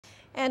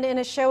And in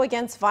a show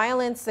against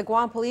violence, the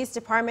Guam Police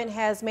Department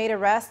has made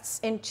arrests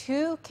in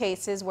 2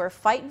 cases where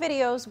fight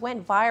videos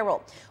went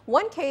viral.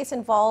 One case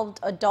involved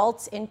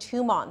adults in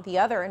Tiyan. The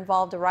other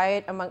involved a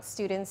riot amongst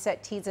students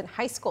at Tiyan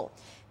High School.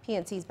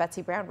 PNC's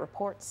Betsy Brown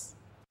reports.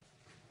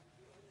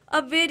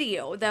 A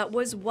video that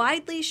was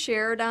widely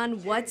shared on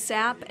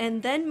WhatsApp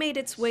and then made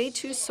its way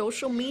to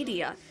social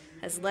media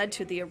has led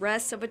to the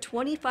arrest of a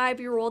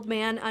 25-year-old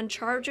man on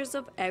charges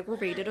of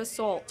aggravated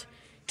assault.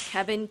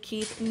 Kevin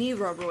Keith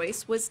Nira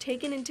Royce was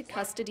taken into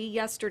custody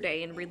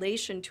yesterday in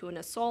relation to an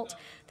assault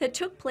that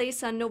took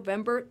place on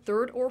November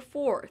 3rd or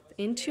 4th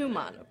in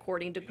Tiyan,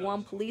 according to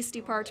Guam Police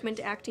Department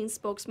Acting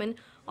Spokesman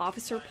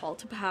Officer Paul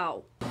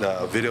Tapao.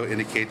 The video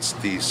indicates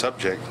the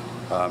subject,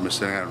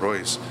 Mr. Nira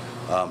Royce,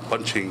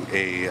 punching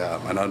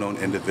an unknown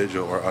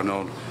individual or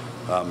unknown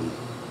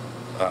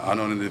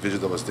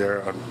individual that was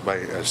there by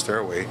a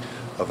stairway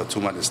of a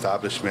Tiyan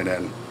establishment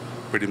and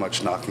pretty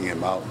much knocking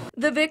him out.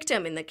 The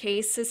victim in the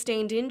case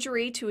sustained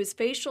injury to his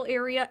facial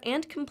area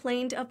and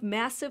complained of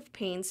massive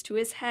pains to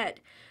his head,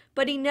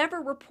 but he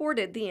never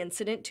reported the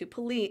incident to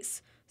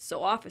police.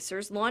 So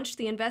officers launched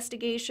the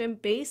investigation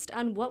based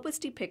on what was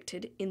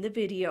depicted in the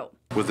video.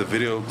 With the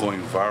video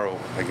going viral,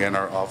 again,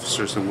 our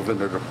officers and within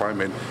the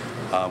department,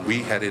 we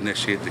had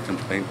initiated the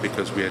complaint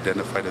because we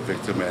identified a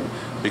victim, and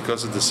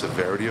because of the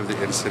severity of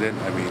the incident,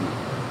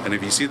 and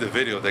if you see the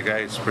video, the guy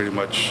is pretty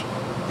much,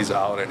 he's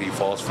out and he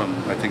falls from,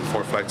 I think,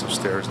 4 flights of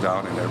stairs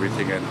down and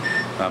everything, and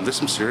there's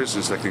some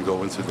seriousness that can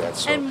go into that.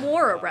 So. And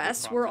more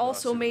arrests were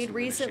also made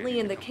recently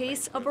in the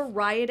case of a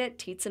riot at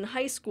Tiyan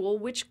High School,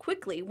 which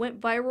quickly went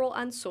viral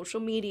on social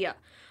media.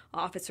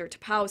 Officer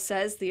Tapao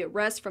says the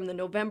arrests from the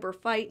November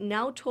fight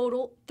now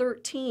total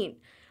 13.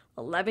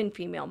 11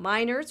 female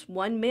minors,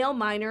 1 male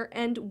minor,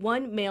 and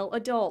 1 male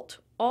adult,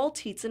 all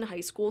Tiyan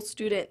High School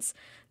students.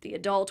 The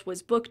adult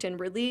was booked and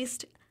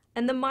released,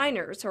 and the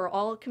minors are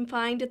all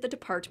confined at the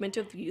Department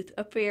of Youth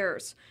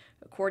Affairs.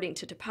 According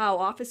to Tapao,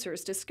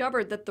 officers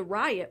discovered that the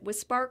riot was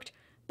sparked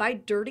by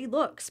dirty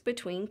looks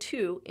between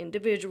 2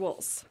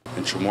 individuals.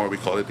 In Chamorro, we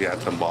call it the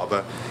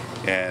Atambaba,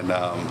 and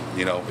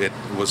it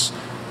was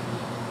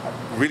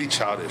really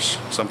childish.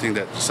 Something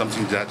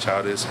that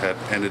childish had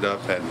ended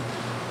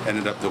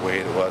up the way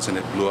it was, and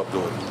it blew up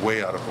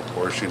way out of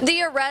proportion.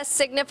 The arrests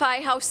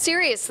signify how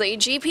seriously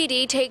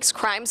GPD takes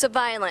crimes of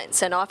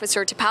violence, and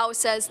Officer Tapao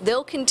says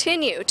they'll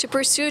continue to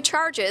pursue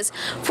charges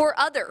for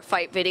other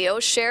fight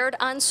videos shared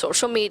on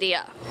social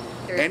media.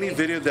 Any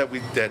video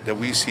that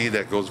we see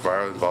that goes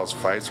viral involves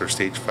fights or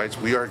stage fights,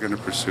 we are going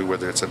to pursue,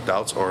 whether it's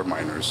adults or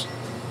minors.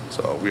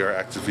 So we are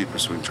actively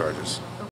pursuing charges.